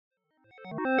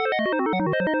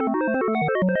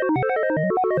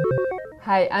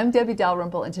Hi, I'm Debbie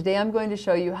Dalrymple, and today I'm going to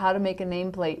show you how to make a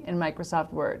nameplate in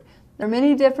Microsoft Word. There are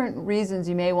many different reasons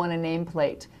you may want a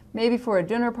nameplate. Maybe for a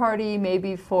dinner party,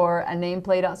 maybe for a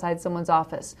nameplate outside someone's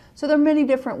office. So there are many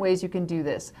different ways you can do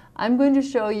this. I'm going to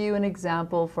show you an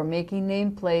example for making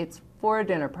nameplates for a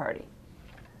dinner party.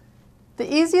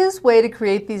 The easiest way to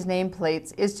create these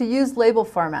nameplates is to use label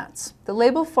formats. The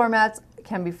label formats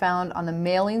can be found on the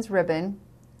Mailings ribbon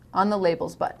on the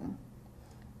Labels button.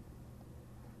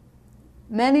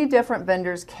 Many different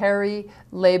vendors carry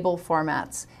label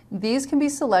formats. These can be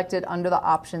selected under the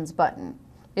Options button.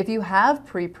 If you have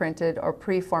pre-printed or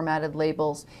pre-formatted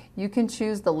labels, you can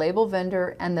choose the label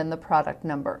vendor and then the product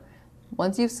number.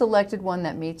 Once you've selected one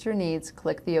that meets your needs,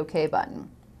 click the OK button.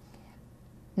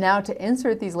 Now to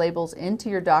insert these labels into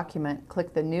your document,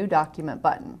 click the New Document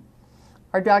button.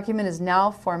 Our document is now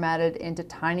formatted into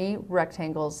tiny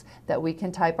rectangles that we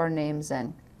can type our names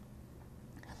in.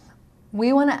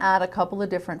 We want to add a couple of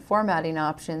different formatting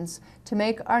options to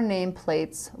make our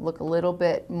nameplates look a little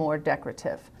bit more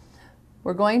decorative.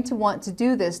 We're going to want to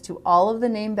do this to all of the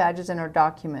name badges in our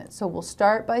document, so we'll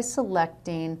start by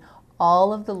selecting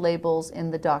all of the labels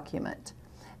in the document.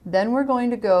 Then we're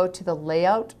going to go to the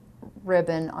Layout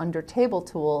ribbon under Table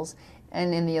Tools,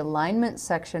 and in the Alignment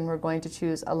section we're going to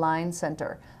choose Align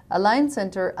Center. Align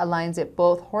Center aligns it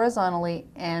both horizontally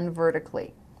and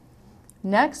vertically.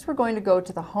 Next, we're going to go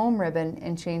to the Home ribbon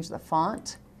and change the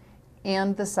font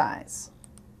and the size.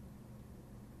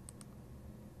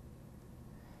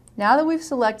 Now that we've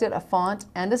selected a font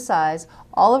and a size,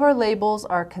 all of our labels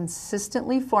are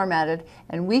consistently formatted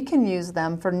and we can use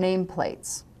them for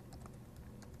nameplates.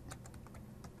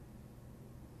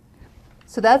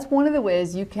 So that's one of the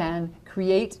ways you can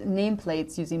create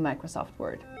nameplates using Microsoft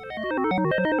Word.